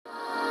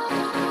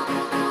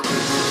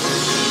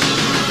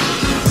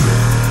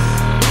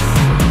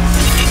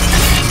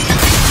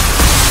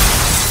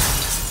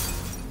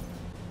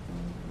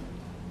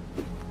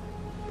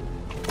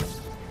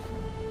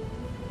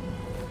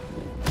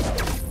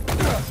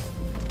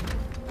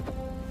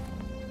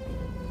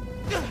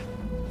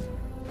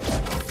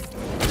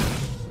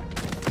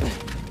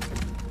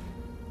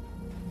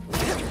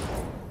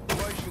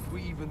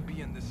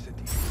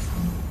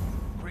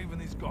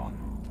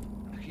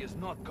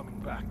Not coming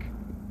back.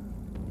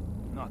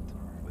 Not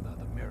without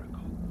a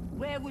miracle.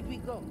 Where would we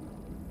go?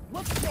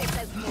 What place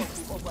has more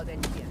to offer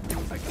than here?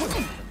 I guess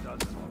a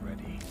dozen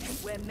already.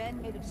 Where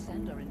men made of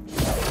sand are in.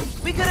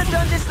 We could have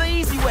done this the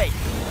easy way.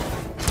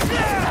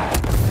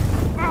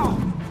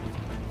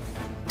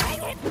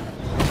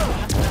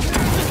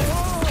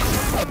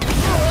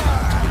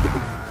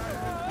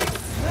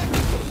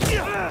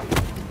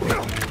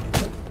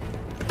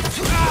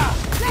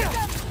 Let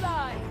them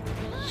fly!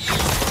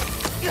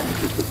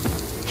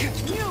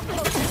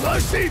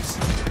 Seats!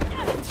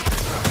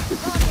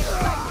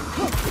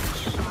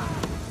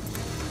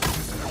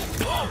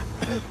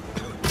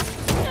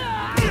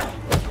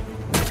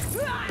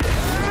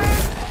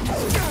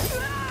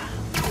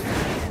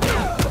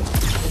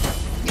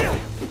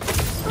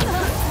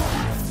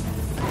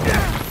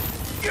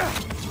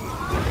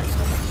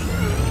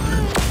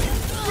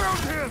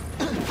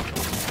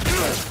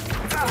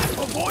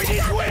 Avoid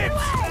his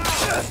whips!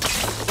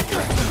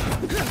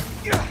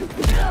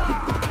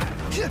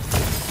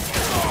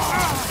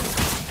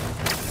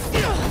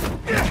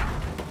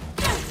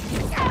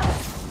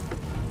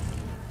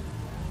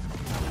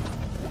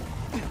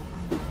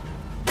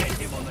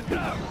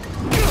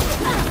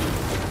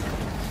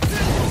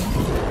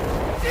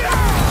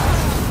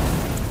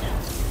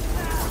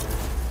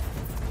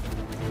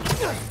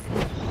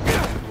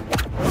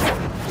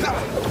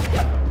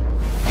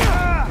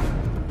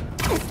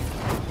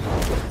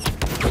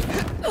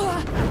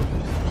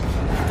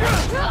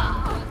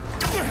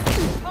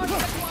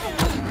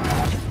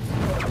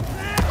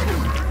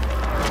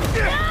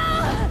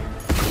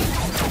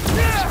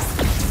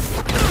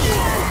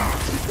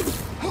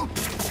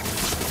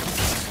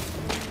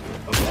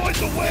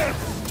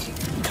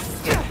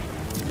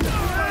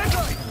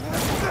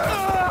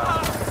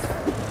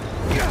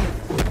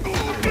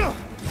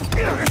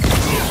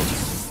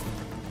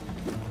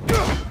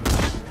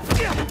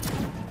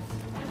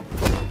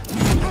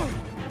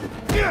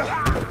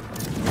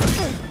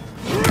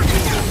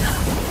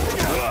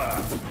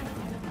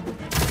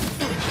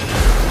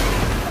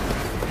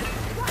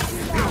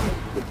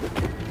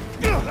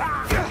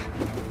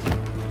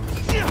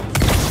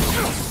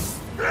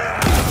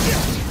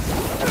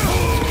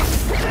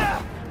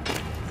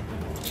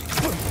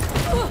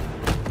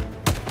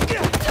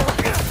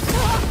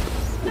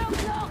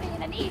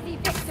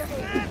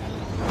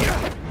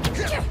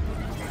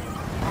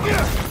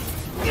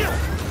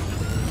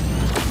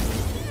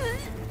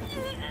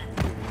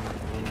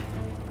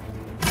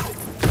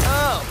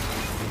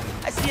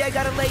 I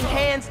gotta lay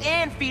hands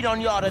and feet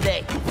on y'all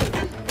today.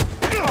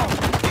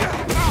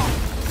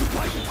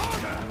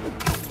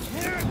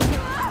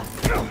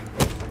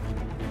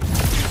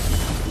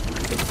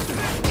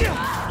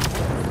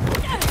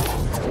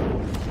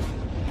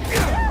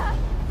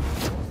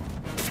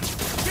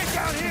 Get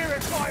down here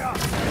and fire!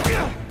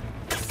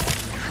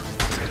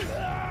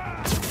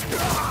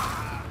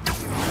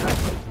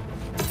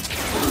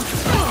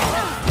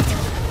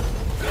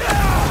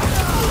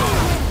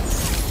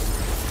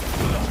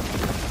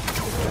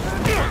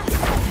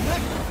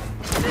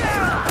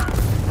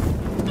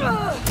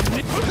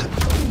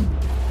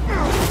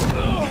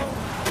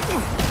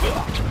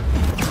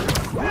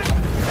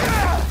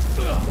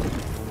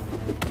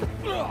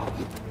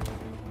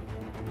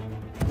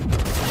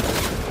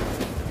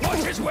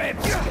 Watch his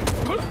webs!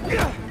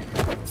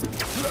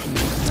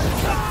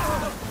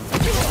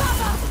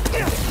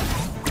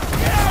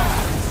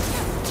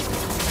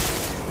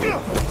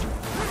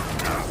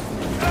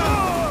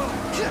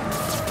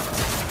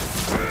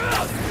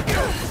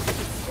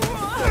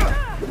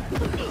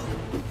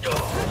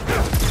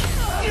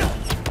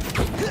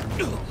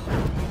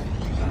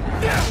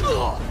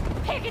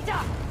 Pick it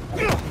up!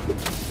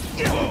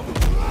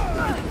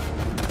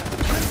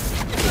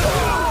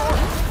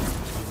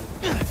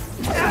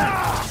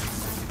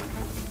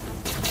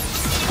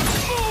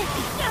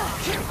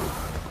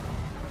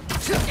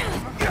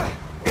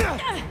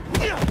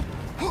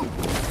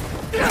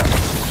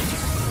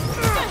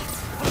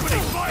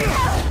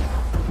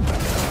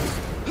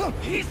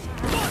 He's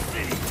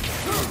busty!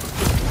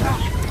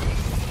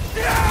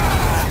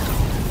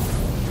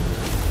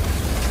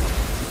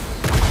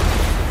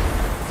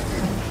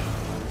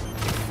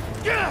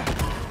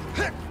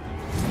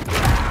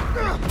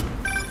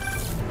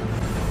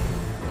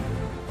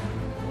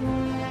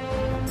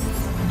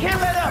 Can't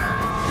let up!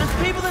 There's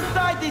people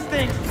inside these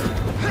things!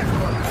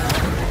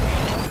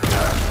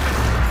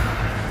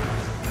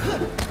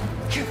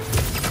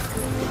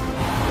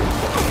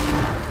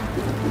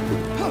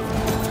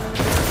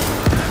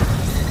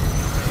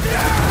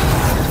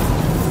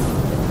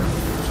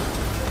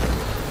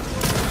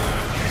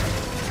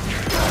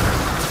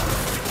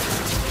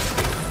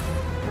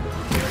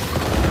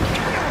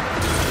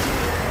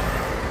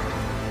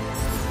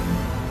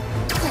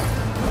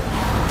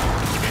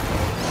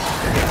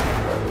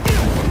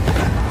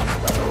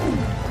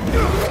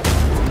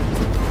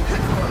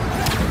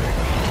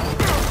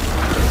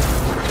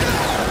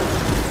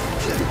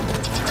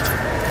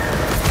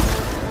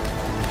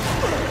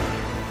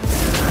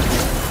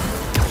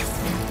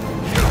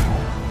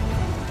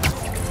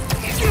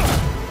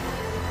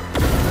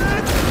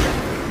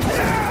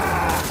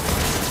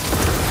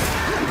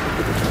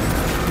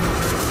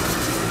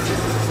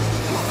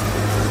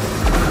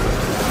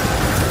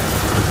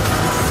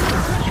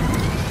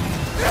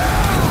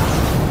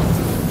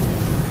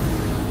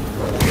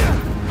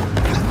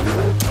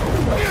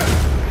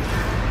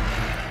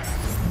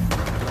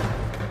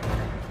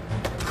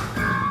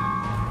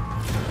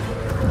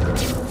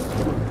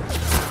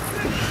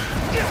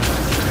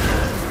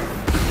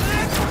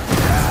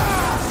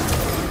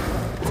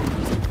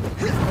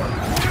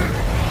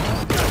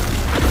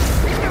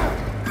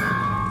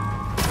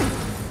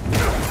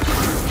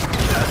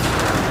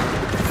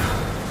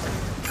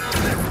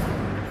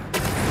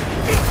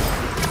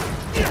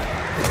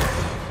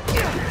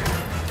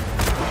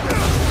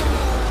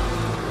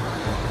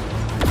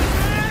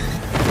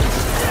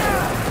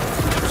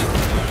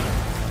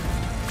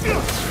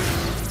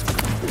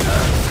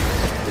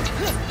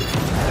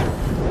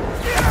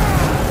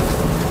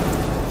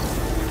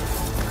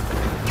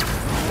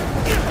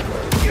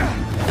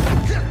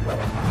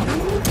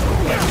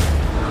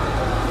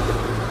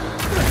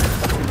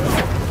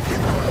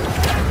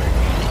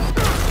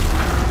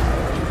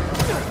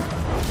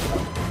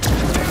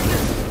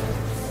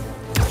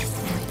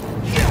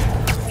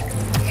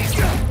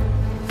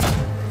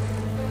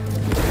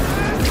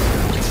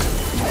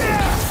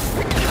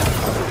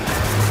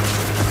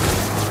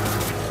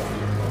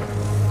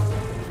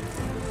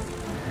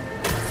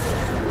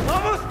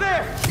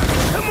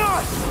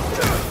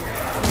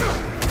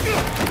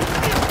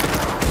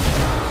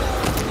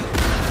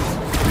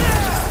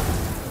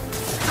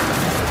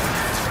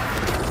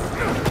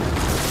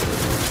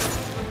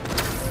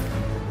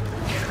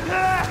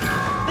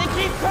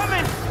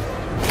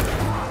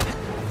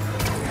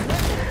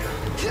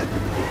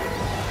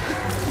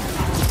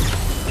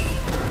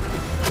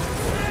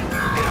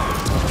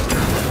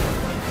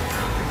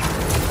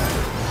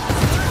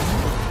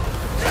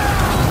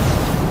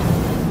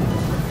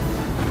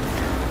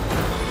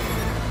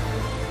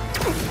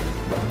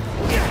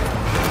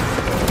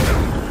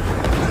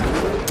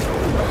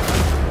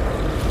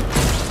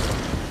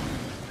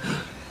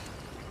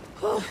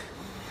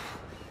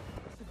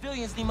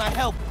 Guardians need my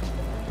help.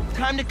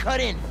 Time to cut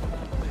in.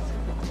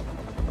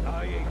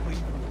 I ain't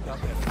leaving without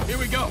that. Here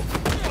we go.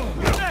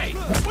 Hey,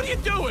 what are you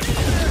doing?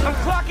 I'm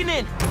clocking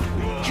in.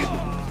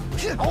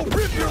 I'll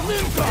rip your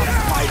limbs off,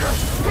 spider!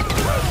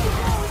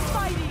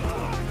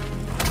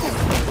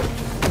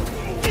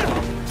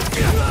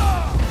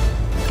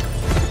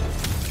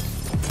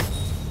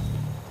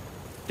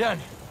 Done.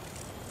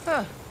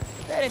 Huh.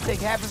 That didn't take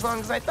half as long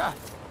as I thought.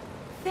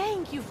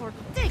 Thank you for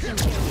taking care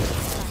of me.